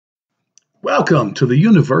Welcome to the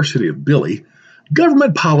University of Billy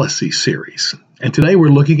Government Policy Series. And today we're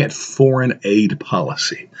looking at foreign aid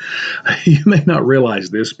policy. You may not realize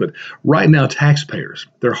this, but right now taxpayers,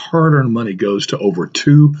 their hard-earned money goes to over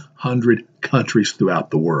 200 countries throughout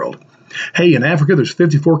the world. Hey, in Africa, there's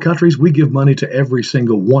 54 countries. We give money to every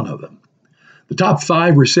single one of them. The top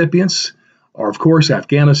 5 recipients are, of course,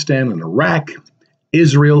 Afghanistan and Iraq,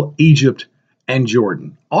 Israel, Egypt, and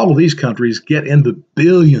Jordan. All of these countries get into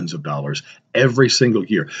billions of dollars every single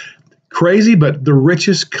year. Crazy, but the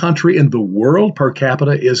richest country in the world per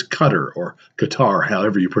capita is Qatar, or Qatar,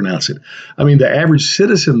 however you pronounce it. I mean, the average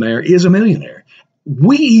citizen there is a millionaire.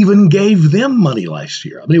 We even gave them money last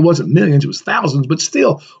year. I mean, it wasn't millions, it was thousands, but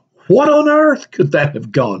still, what on earth could that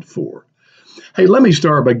have gone for? Hey, let me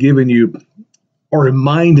start by giving you or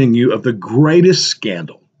reminding you of the greatest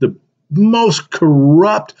scandal, the most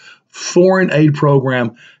corrupt foreign aid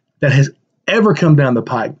program that has ever come down the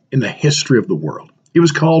pipe in the history of the world. It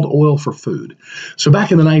was called Oil for Food. So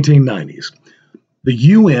back in the 1990s, the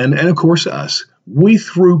UN and, of course, us, we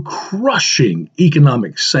threw crushing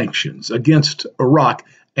economic sanctions against Iraq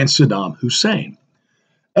and Saddam Hussein.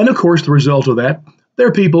 And, of course, the result of that,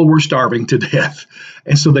 their people were starving to death.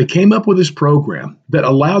 And so they came up with this program that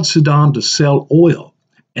allowed Saddam to sell oil.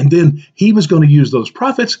 And then he was going to use those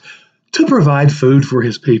profits to provide food for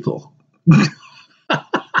his people.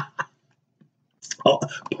 Oh,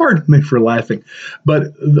 pardon me for laughing,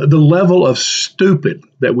 but the level of stupid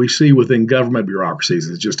that we see within government bureaucracies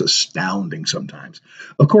is just astounding sometimes.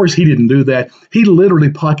 Of course, he didn't do that. He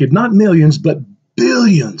literally pocketed not millions, but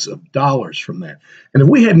billions of dollars from that. And if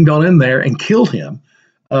we hadn't gone in there and killed him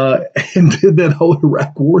and did that whole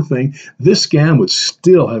Iraq war thing, this scam would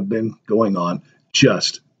still have been going on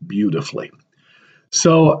just beautifully.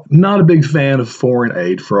 So, not a big fan of foreign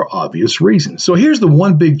aid for obvious reasons. So, here's the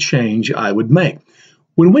one big change I would make.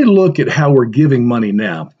 When we look at how we're giving money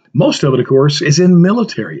now, most of it, of course, is in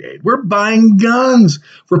military aid. We're buying guns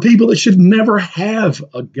for people that should never have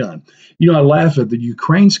a gun. You know, I laugh at the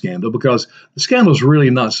Ukraine scandal because the scandal is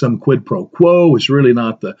really not some quid pro quo. It's really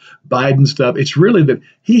not the Biden stuff. It's really that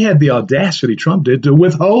he had the audacity, Trump did, to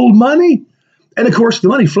withhold money. And of course, the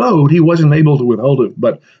money flowed. He wasn't able to withhold it,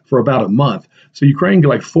 but for about a month. So Ukraine got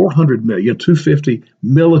like 400 million, 250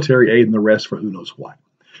 military aid, and the rest for who knows what.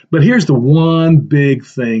 But here's the one big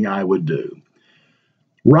thing I would do.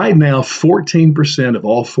 Right now, 14% of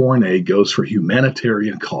all foreign aid goes for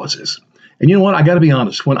humanitarian causes. And you know what? I got to be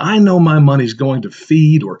honest. When I know my money's going to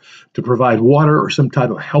feed or to provide water or some type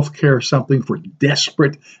of health care or something for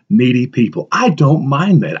desperate, needy people, I don't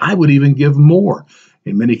mind that. I would even give more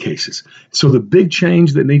in many cases. So the big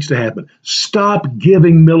change that needs to happen, stop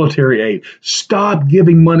giving military aid. Stop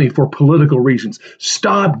giving money for political reasons.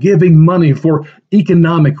 Stop giving money for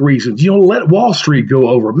economic reasons. You know, let Wall Street go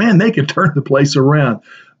over. Man, they could turn the place around.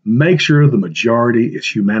 Make sure the majority is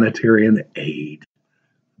humanitarian aid.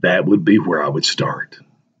 That would be where I would start.